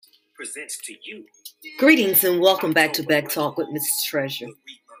Greetings and welcome back to Back Talk with Miss Treasure.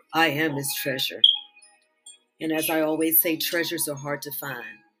 I am Miss Treasure. And as I always say, treasures are hard to find.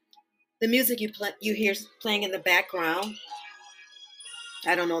 The music you hear playing in the background,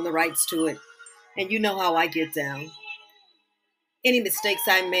 I don't own the rights to it. And you know how I get down. Any mistakes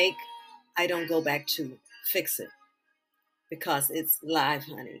I make, I don't go back to fix it. Because it's live,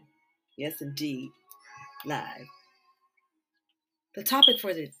 honey. Yes, indeed, live. The topic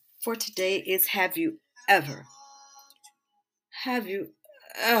for today is Have you ever? Have you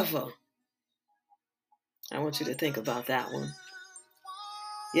ever? I want you to think about that one.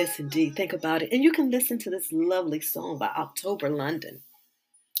 Yes, indeed. Think about it. And you can listen to this lovely song by October London.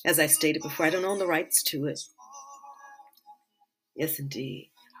 As I stated before, I don't own the rights to it. Yes,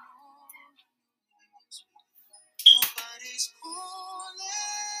 indeed.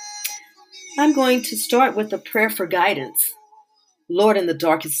 I'm going to start with a prayer for guidance. Lord, in the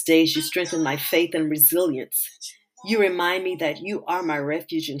darkest days, you strengthen my faith and resilience. You remind me that you are my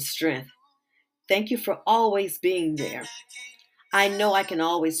refuge and strength. Thank you for always being there. I know I can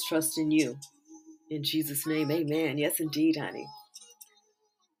always trust in you. In Jesus' name, amen. Yes, indeed, honey.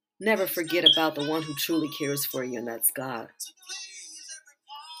 Never forget about the one who truly cares for you, and that's God.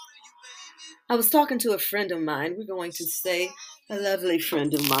 I was talking to a friend of mine. We're going to say a lovely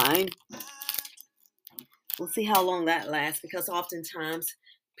friend of mine. We'll see how long that lasts, because oftentimes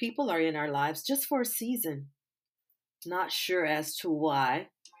people are in our lives just for a season. Not sure as to why,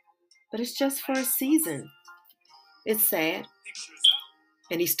 but it's just for a season. It's sad.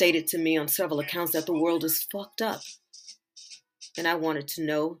 And he stated to me on several accounts that the world is fucked up. And I wanted to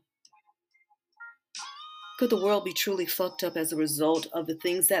know, could the world be truly fucked up as a result of the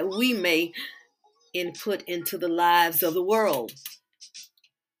things that we may input into the lives of the world?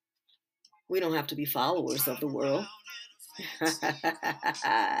 We don't have to be followers of the world.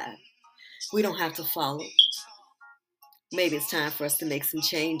 We don't have to follow. Maybe it's time for us to make some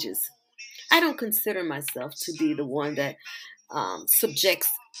changes. I don't consider myself to be the one that subjects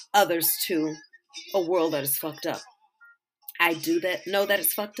others to a world that is fucked up. I do know that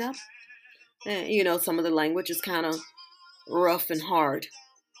it's fucked up. Some of the language is kind of rough and hard.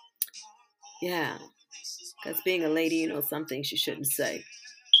 Yeah, because being a lady, some things you shouldn't say.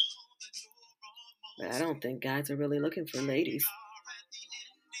 But I don't think guys are really looking for ladies.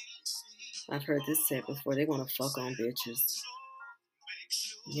 I've heard this said before. They want to fuck on bitches.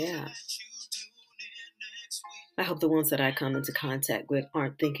 Yeah. I hope the ones that I come into contact with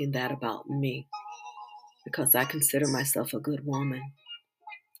aren't thinking that about me, because I consider myself a good woman.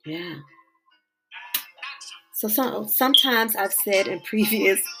 Yeah. So sometimes I've said in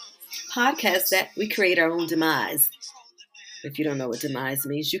previous podcasts that we create our own demise. If you don't know what demise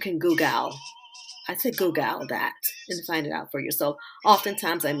means, you can Google. I said Google that and find it out for yourself.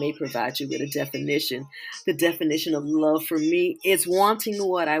 Oftentimes I may provide you with a definition. The definition of love for me is wanting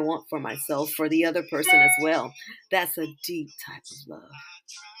what I want for myself, for the other person as well. That's a deep type of love.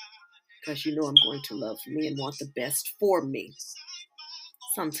 Because I'm going to love me and want the best for me.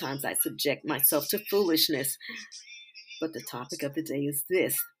 Sometimes I subject myself to foolishness. But the topic of the day is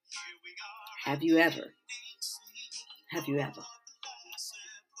this. Have you ever? Have you ever?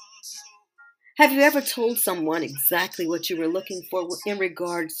 Have you ever told someone exactly what you were looking for in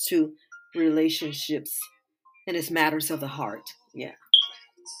regards to relationships and its matters of the heart? Yeah.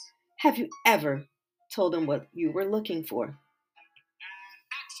 Have you ever told them what you were looking for?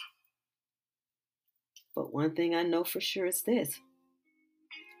 But one thing I know for sure is this.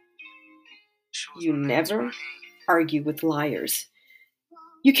 You never argue with liars.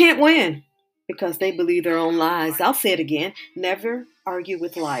 You can't win because they believe their own lies. I'll say it again. Never argue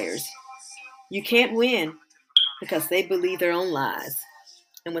with liars. You can't win because they believe their own lies.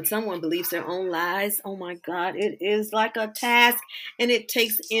 And when someone believes their own lies, oh my God, it is like a task, and it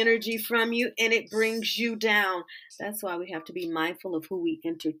takes energy from you and it brings you down. That's why we have to be mindful of who we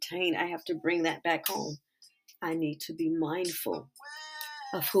entertain. I have to bring that back home. I need to be mindful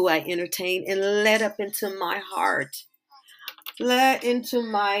of who I entertain and let up into my heart. Let into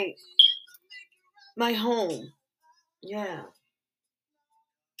my home. Yeah.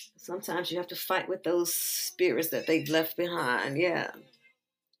 Sometimes you have to fight with those spirits that they've left behind. Yeah.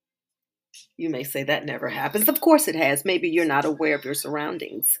 You may say that never happens. Of course it has. Maybe you're not aware of your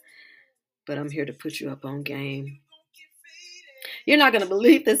surroundings. But I'm here to put you up on game. You're not going to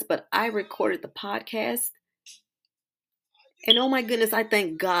believe this, but I recorded the podcast. And oh my goodness, I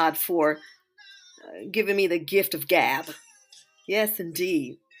thank God for giving me the gift of gab. Yes,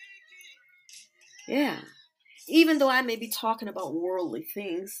 indeed. Yeah. Even though I may be talking about worldly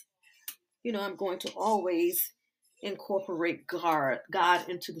things, I'm going to always incorporate God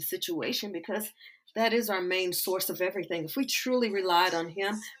into the situation, because that is our main source of everything. If we truly relied on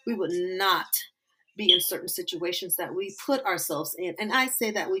Him, we would not be in certain situations that we put ourselves in. And I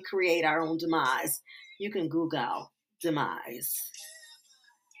say that we create our own demise. You can Google demise.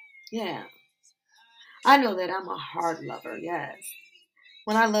 Yeah. I know that I'm a hard lover, yes.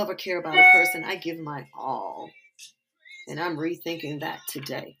 When I love or care about a person, I give my all. And I'm rethinking that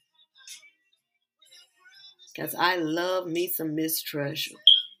today. Because I love me some Miss Treasure.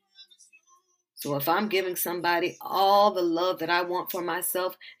 So if I'm giving somebody all the love that I want for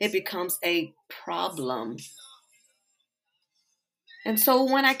myself, it becomes a problem. And so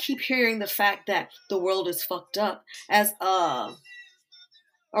when I keep hearing the fact that the world is fucked up as a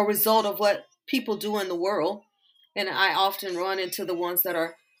result of what people do in the world, and I often run into the ones that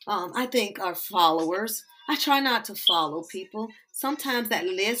are, I think, are followers. I try not to follow people. Sometimes that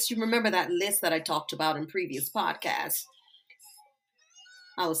list, you remember that list that I talked about in previous podcasts.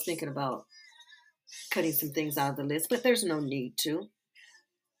 I was thinking about cutting some things out of the list, but there's no need to.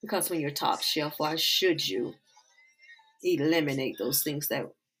 Because when you're top shelf, why should you eliminate those things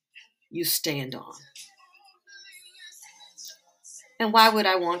that you stand on? And why would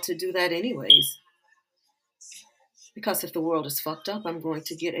I want to do that anyways? Because if the world is fucked up, I'm going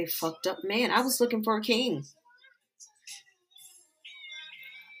to get a fucked up man. I was looking for a king.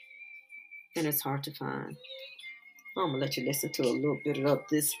 And it's hard to find. I'm going to let you listen to a little bit of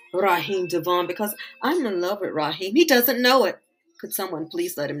this Raheem DeVaughn, because I'm in love with Raheem. He doesn't know it. Could someone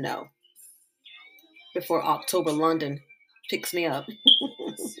please let him know before October London picks me up?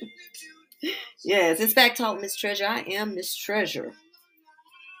 Yes, it's Back Talk, Miss Treasure. I am Miss Treasure.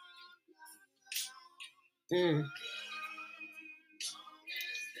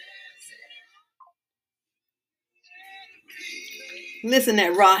 Listen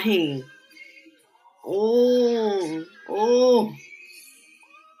at Raheem. Oh.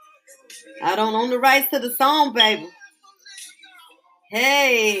 I don't own the rights to the song, baby.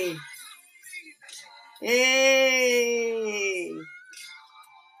 Hey.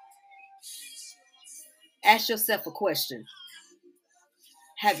 Ask yourself a question.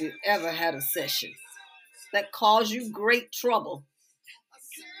 Have you ever had a session that caused you great trouble?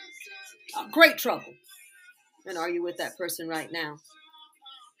 Great trouble. And are you with that person right now?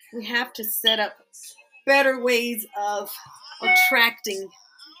 We have to set up better ways of attracting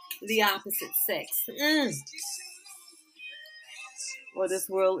the opposite sex. Or this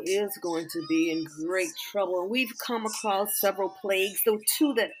world is going to be in great trouble. And we've come across several plagues. The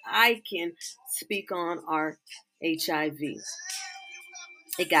two that I can speak on are HIV.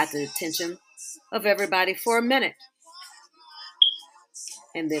 It got the attention of everybody for a minute.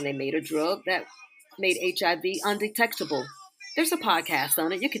 And then they made a drug that made HIV undetectable. There's a podcast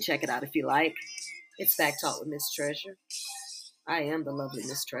on it. You can check it out if you like. It's Back Talk with Miss Treasure. I am the lovely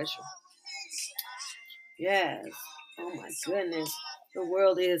Miss Treasure. Yes. Oh my goodness. The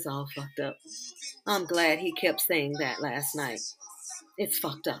world is all fucked up. I'm glad he kept saying that last night. It's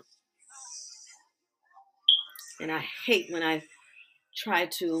fucked up. And I hate when I try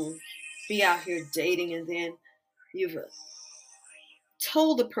to be out here dating and then you've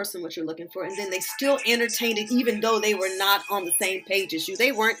told the person what you're looking for and then they still entertain it even though they were not on the same page as you.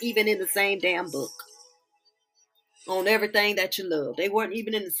 They weren't even in the same damn book on everything that you love. They weren't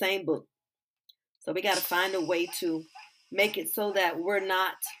even in the same book. So we got to find a way to make it so that we're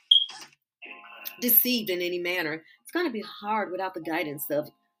not deceived in any manner. It's going to be hard without the guidance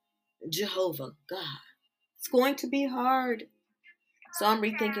of Jehovah God. It's going to be hard. So I'm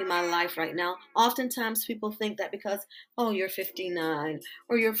rethinking my life right now. Oftentimes people think that because, you're 59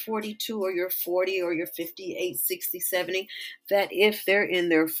 or you're 42 or you're 40 or you're 58, 60, 70, that if they're in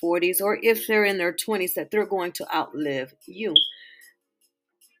their 40s or if they're in their 20s, that they're going to outlive you.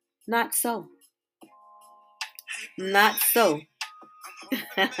 Not so. Not so.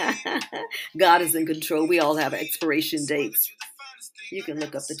 God is in control. We all have expiration dates. You can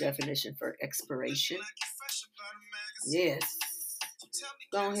look up the definition for expiration. Yes.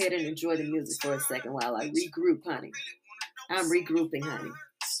 Go ahead and enjoy the music for a second while I regroup, honey. I'm regrouping, honey.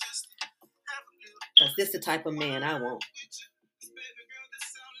 Because this is the type of man I want.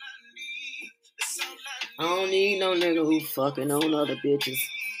 I don't need no nigga who fucking on other bitches.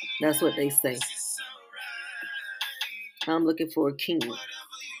 That's what they say. I'm looking for a king.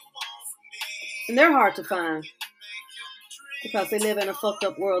 And they're hard to find. Because they live in a fucked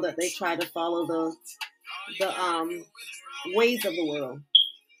up world that they try to follow the ways of the world.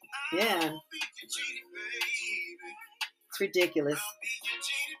 Yeah. It's ridiculous.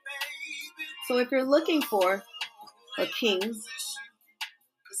 So if you're looking for a king,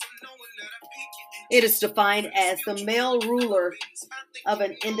 It is defined as the male ruler of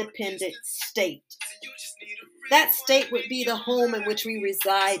an independent state. That state would be the home in which we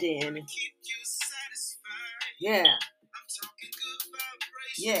reside in. Yeah.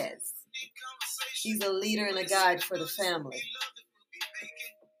 Yes. He's a leader and a guide for the family.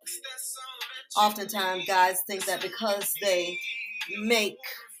 Oftentimes, guys think that because they make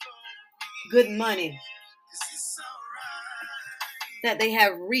good money, that they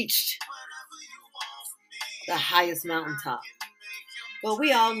have reached the highest mountaintop. But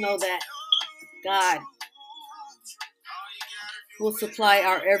we all know that God will supply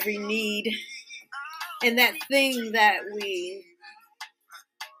our every need. And that thing that we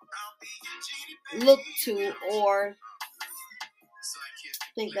look to or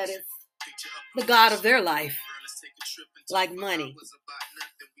think that it's the God of their life, like money.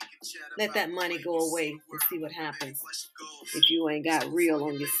 Let that money go away and see what happens if you ain't got real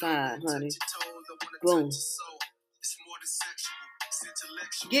on your side, honey. Boom.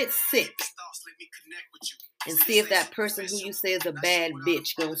 Get sick and see if that person who you say is a bad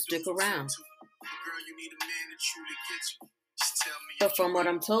bitch gonna stick around. But from what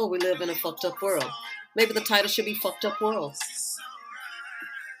I'm told, we live in a fucked up world. Maybe the title should be Fucked Up World.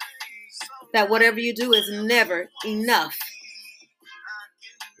 That whatever you do is never enough.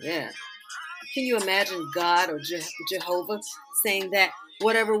 Yeah. Can you imagine God or Jehovah saying that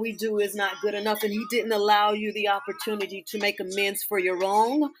whatever we do is not good enough and he didn't allow you the opportunity to make amends for your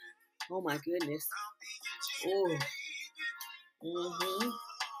wrong? Oh my goodness. Oh. Mm-hmm.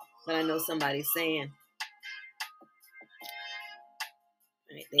 But I know somebody's saying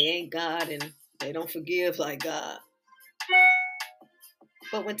they ain't God and they don't forgive like God.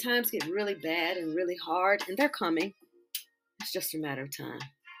 But when times get really bad and really hard, and they're coming, it's just a matter of time.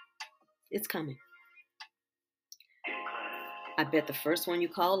 It's coming. I bet the first one you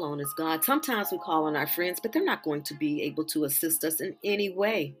call on is God. Sometimes we call on our friends, but they're not going to be able to assist us in any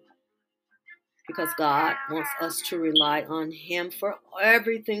way because God wants us to rely on him for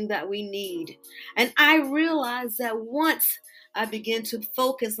everything that we need. And I realized that once I began to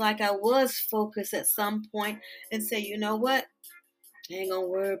focus like I was focused at some point and say, you know what? I ain't gonna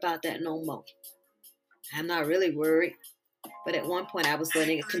worry about that no more. I'm not really worried. But at one point I was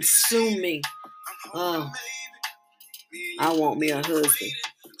letting it consume me. Oh, I want me a husband.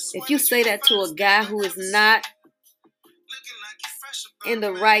 If you say that to a guy who is not in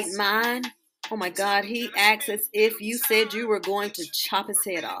the right mind, oh my God, he acts as if you said you were going to chop his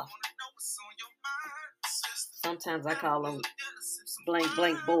head off. Sometimes I call them blank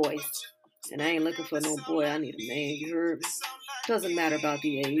blank boys. And I ain't looking for no boy. I need a man. You heard me? Doesn't matter about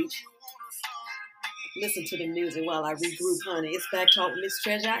the age. Listen to the music while I regroup, honey. It's Back Talk with Miss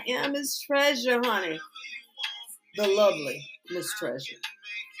Treasure. I am Miss Treasure, honey. The lovely Miss Treasure.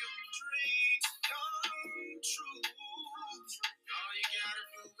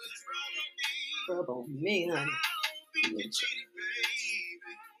 Rub on me, honey.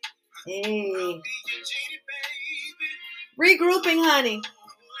 Hey. Regrouping, honey.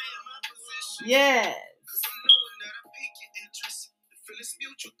 Yes.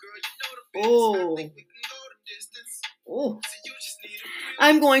 Oh. Oh.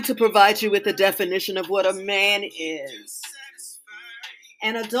 I'm going to provide you with a definition of what a man is.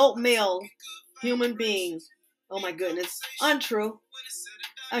 An adult male human being. Oh my goodness. Untrue.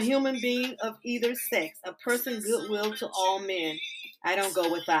 A human being of either sex. A person goodwill to all men. I don't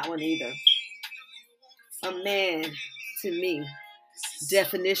go with that one either. A man, to me,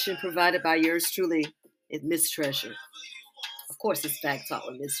 definition provided by yours truly, is Miss Treasure. Of course, it's Back Talk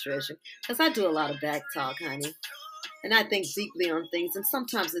with Miss Treasure. Because I do a lot of back talk, honey. And I think deeply on things. And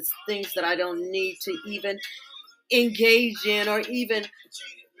sometimes it's things that I don't need to even engage in or even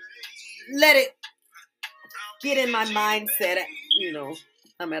let it get in my mindset. You know,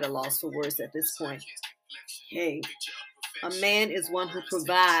 I'm at a loss for words at this point. Hey, a man is one who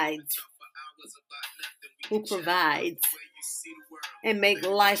provides and make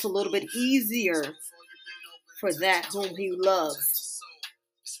life a little bit easier for that whom he loves.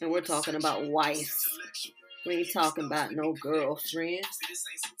 And we're talking about wives. We ain't talking about no girlfriend.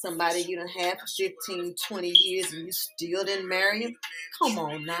 Somebody you done had for 15, 20 years and you still didn't marry him? Come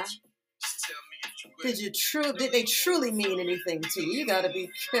on now. Did they truly mean anything to you? You gotta be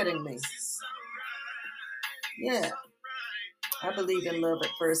kidding me. Yeah. I believe in love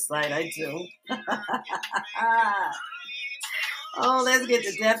at first sight. I do. Oh, let's get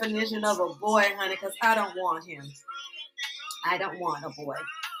the definition of a boy, honey, because I don't want him. I don't want a boy.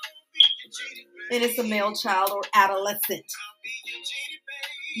 And it's a male child or adolescent.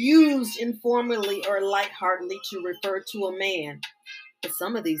 Used informally or lightheartedly to refer to a man. But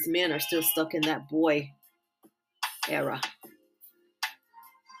some of these men are still stuck in that boy era.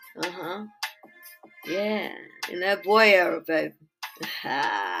 Yeah, in that boy era, baby.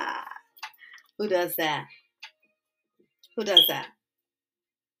 Who does that? Who does that?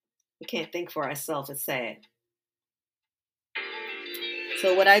 We can't think for ourselves. It's sad.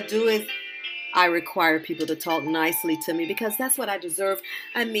 So what I do is I require people to talk nicely to me because that's what I deserve.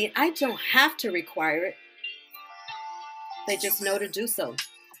 I mean, I don't have to require it. They just know to do so.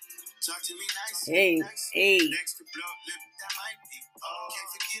 Hey.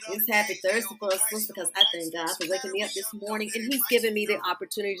 It's happy Thursday for us because I thank God for waking me up this morning and He's given me the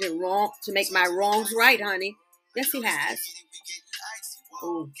opportunity to make my wrongs right, honey. Yes, He has.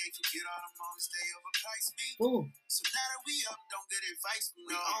 Ooh. Ooh.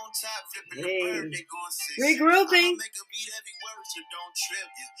 Hey. Regrouping.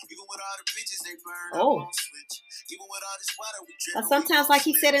 Oh. Sometimes, like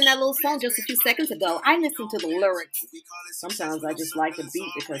he said in that little song just a few seconds ago, I listen to the lyrics. Sometimes I just like the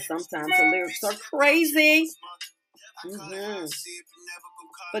beat because sometimes the lyrics are crazy.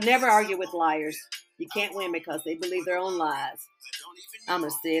 But never argue with liars. You can't win because they believe their own lies. I'm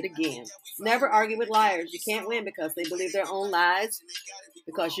going to say it again. Never argue with liars. You can't win because they believe their own lies.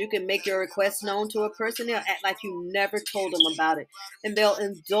 Because you can make your request known to a person. They'll act like you never told them about it. And they'll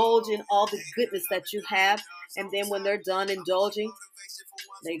indulge in all the goodness that you have. And then when they're done indulging,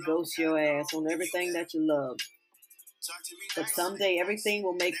 they ghost your ass on everything that you love. But someday everything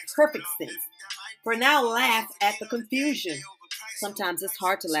will make perfect sense. For now, laugh at the confusion. Sometimes it's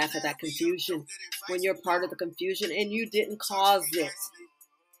hard to laugh at that confusion when you're part of the confusion and you didn't cause it.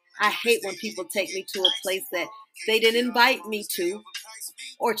 I hate when people take me to a place that they didn't invite me to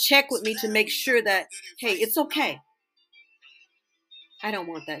or check with me to make sure that, hey, it's okay. I don't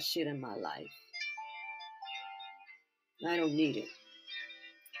want that shit in my life. I don't need it.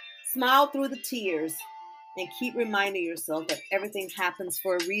 Smile through the tears and keep reminding yourself that everything happens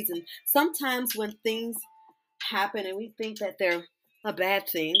for a reason. Sometimes when things happen and we think that they're a bad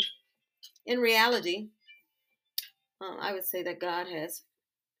thing, in reality, I would say that God has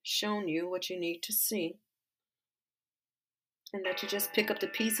shown you what you need to see. And that you just pick up the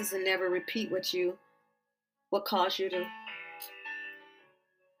pieces and never repeat what caused you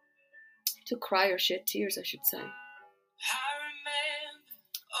to cry or shed tears, I should say.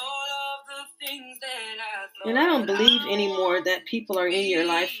 And I don't believe anymore that people are in your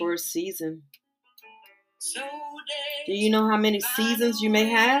life for a season. Do you know how many seasons you may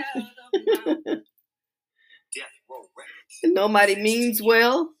have? Nobody means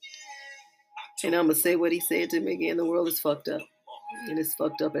well. And I'm going to say what he said to me again. The world is fucked up. And it's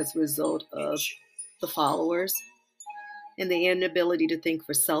fucked up as a result of the followers and the inability to think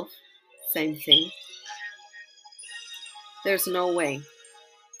for self. Same thing. There's no way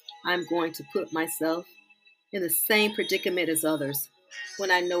I'm going to put myself in the same predicament as others when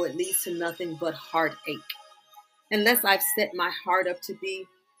I know it leads to nothing but heartache. Unless I've set my heart up to be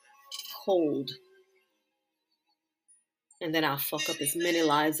cold. And then I'll fuck up as many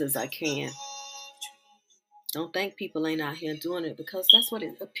lives as I can. Don't think people ain't out here doing it because that's what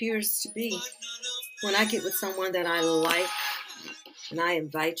it appears to be. When I get with someone that I like and I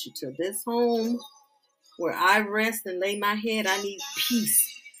invite you to this home where I rest and lay my head, I need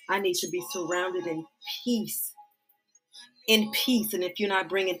peace. I need to be surrounded in peace. In peace. And if you're not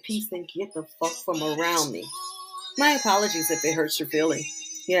bringing peace, then get the fuck from around me. My apologies if it hurts your feelings.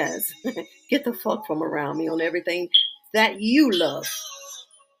 Yes. Get the fuck from around me on everything that you love.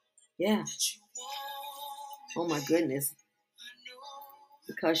 Yeah. Oh my goodness.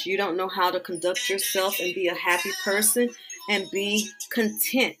 Because you don't know how to conduct yourself and be a happy person and be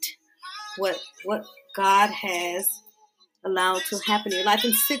content with what God has allowed to happen in your life.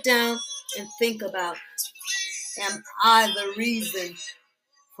 And sit down and think about, am I the reason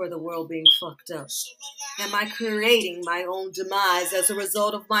for the world being fucked up? Am I creating my own demise as a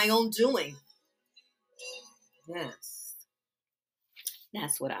result of my own doing? Yes.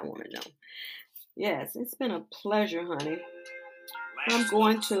 That's what I want to know. Yes, it's been a pleasure, honey. I'm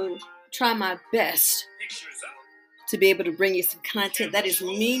going to try my best to be able to bring you some content that is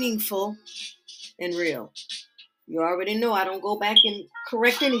meaningful and real. You already know I don't go back and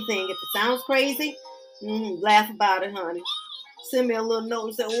correct anything. If it sounds crazy, laugh about it, honey. Send me a little note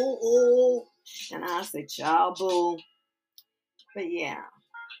and say, oh, and I'll say, ciao, boo. But yeah.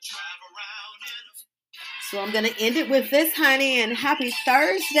 So I'm going to end it with this, honey, and happy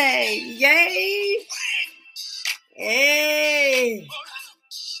Thursday. Yay. Hey.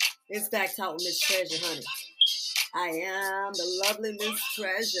 It's Back Talk with Miss Treasure, honey. I am the lovely Miss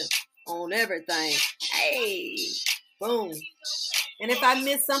Treasure on everything. Hey. Boom. And if I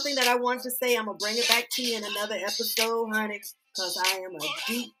miss something that I wanted to say, I'm going to bring it back to you in another episode, honey, because I am a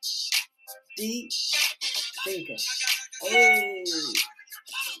deep, deep thinker. Hey.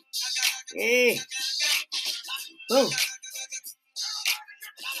 Hey. Boom.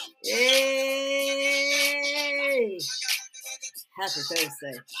 Hey. Happy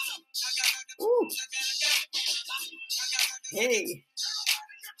Thursday. Woo. Hey.